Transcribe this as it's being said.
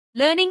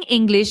Learning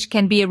English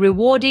can be a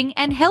rewarding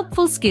and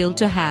helpful skill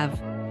to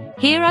have.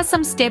 Here are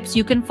some steps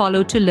you can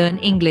follow to learn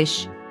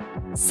English.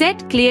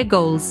 Set clear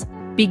goals.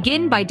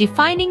 Begin by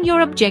defining your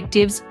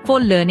objectives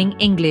for learning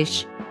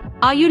English.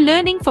 Are you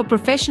learning for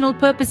professional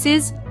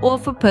purposes or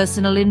for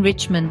personal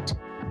enrichment?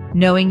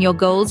 Knowing your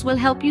goals will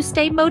help you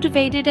stay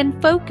motivated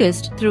and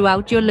focused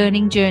throughout your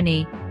learning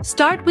journey.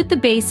 Start with the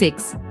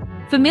basics.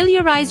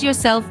 Familiarize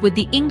yourself with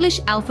the English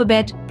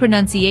alphabet,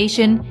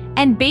 pronunciation,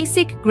 and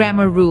basic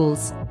grammar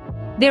rules.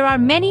 There are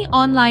many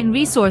online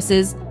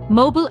resources,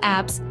 mobile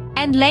apps,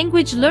 and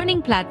language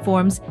learning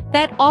platforms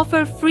that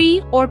offer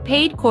free or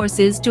paid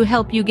courses to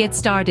help you get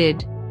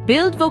started.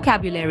 Build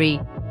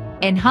vocabulary.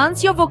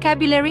 Enhance your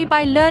vocabulary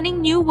by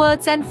learning new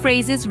words and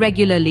phrases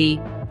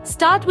regularly.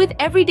 Start with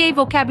everyday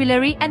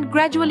vocabulary and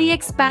gradually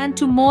expand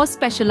to more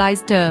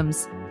specialized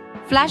terms.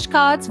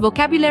 Flashcards,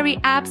 vocabulary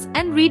apps,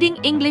 and reading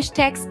English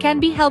text can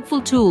be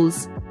helpful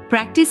tools.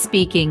 Practice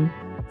speaking.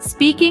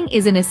 Speaking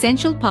is an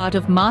essential part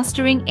of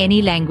mastering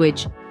any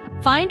language.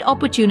 Find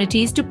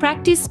opportunities to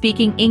practice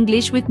speaking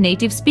English with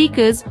native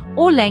speakers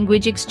or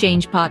language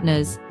exchange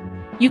partners.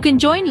 You can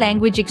join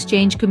language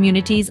exchange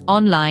communities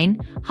online,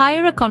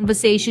 hire a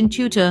conversation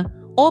tutor,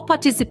 or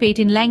participate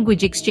in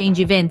language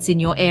exchange events in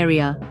your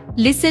area.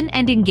 Listen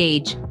and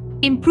engage.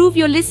 Improve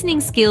your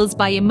listening skills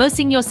by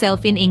immersing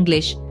yourself in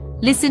English.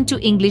 Listen to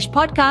English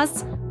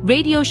podcasts,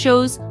 radio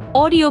shows,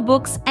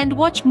 audiobooks, and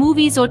watch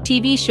movies or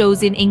TV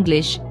shows in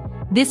English.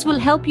 This will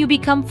help you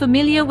become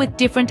familiar with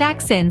different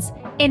accents,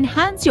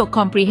 enhance your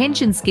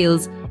comprehension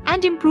skills,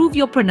 and improve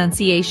your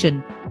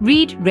pronunciation.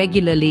 Read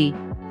regularly.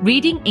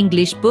 Reading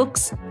English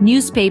books,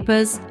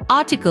 newspapers,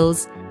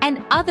 articles,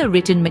 and other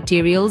written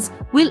materials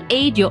will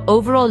aid your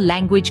overall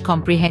language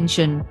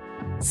comprehension.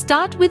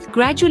 Start with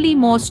gradually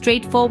more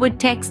straightforward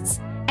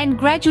texts and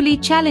gradually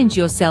challenge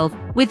yourself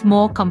with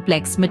more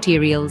complex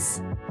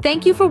materials.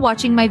 Thank you for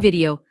watching my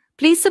video.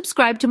 Please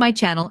subscribe to my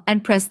channel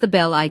and press the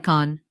bell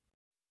icon.